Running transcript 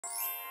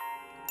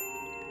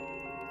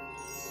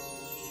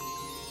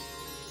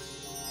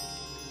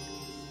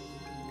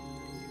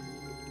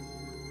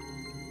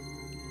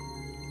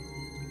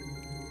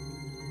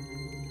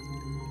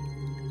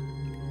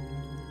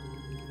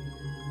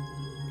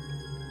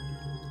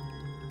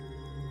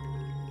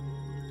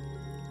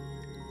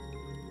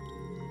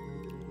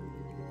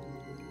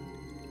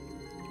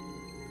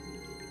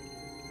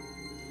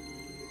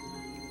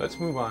Let's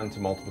move on to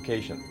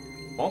multiplication.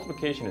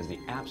 Multiplication is the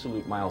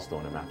absolute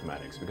milestone in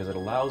mathematics because it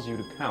allows you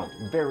to count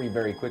very,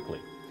 very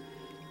quickly.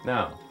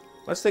 Now,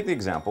 let's take the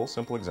example,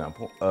 simple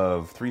example,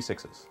 of 3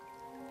 sixes.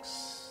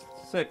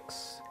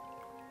 6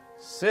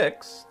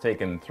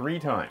 taken 3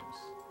 times.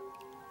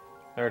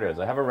 There it is.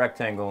 I have a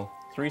rectangle,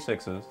 3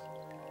 sixes.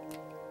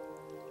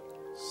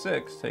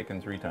 6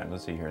 taken 3 times.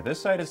 Let's see here.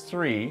 This side is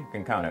 3. You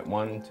can count it.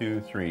 1,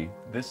 2, 3.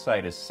 This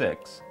side is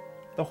 6.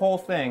 The whole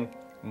thing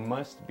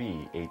must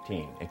be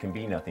 18. It can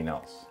be nothing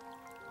else.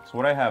 So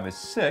what I have is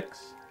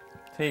 6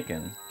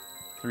 taken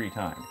 3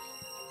 times.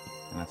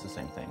 And that's the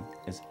same thing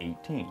as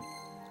 18.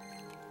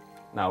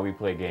 Now we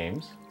play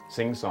games,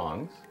 sing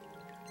songs,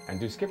 and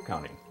do skip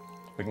counting.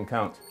 We can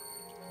count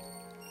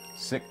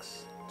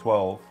 6,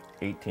 12,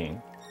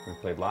 18. We've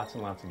played lots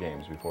and lots of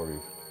games before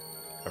we've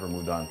ever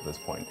moved on to this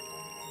point.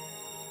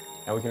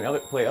 And we can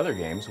play other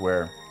games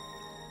where,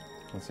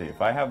 let's see,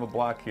 if I have a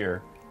block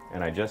here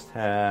and I just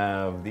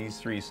have these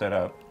 3 set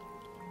up,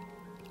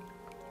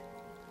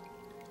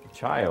 the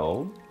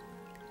child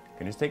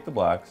can just take the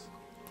blocks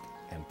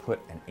and put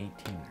an 18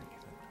 underneath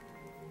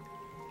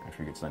it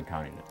after he gets done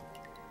counting it.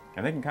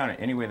 And they can count it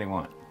any way they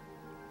want.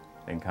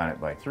 They can count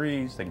it by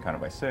 3s, they can count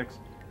it by 6,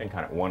 they can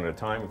count it one at a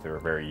time if they're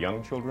very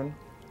young children.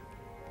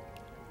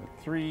 With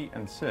 3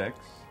 and 6,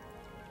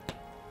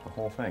 the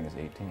whole thing is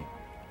 18.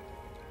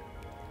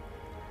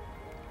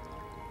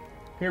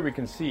 Here we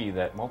can see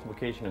that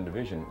multiplication and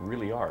division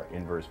really are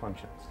inverse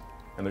functions.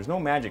 And there's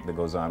no magic that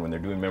goes on when they're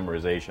doing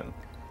memorization,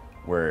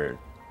 where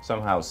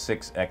somehow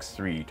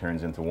 6x3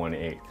 turns into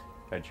 1/8.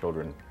 I had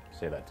children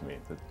say that to me,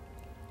 that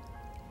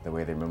the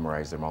way they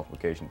memorized their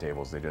multiplication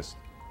tables, they just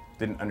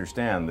didn't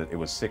understand that it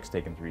was 6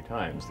 taken 3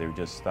 times. They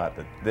just thought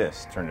that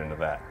this turned into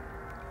that.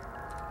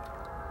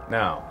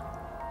 Now,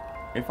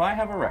 if I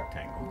have a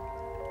rectangle,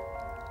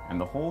 and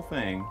the whole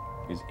thing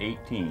is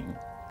 18,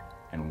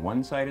 and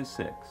one side is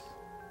 6,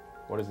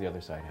 what does the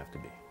other side have to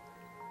be?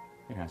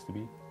 It has to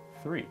be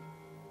 3.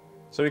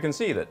 So we can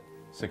see that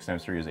 6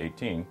 times 3 is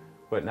 18,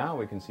 but now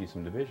we can see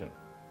some division.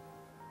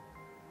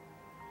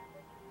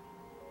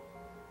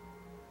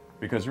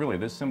 Because really,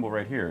 this symbol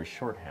right here is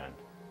shorthand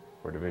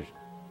for division.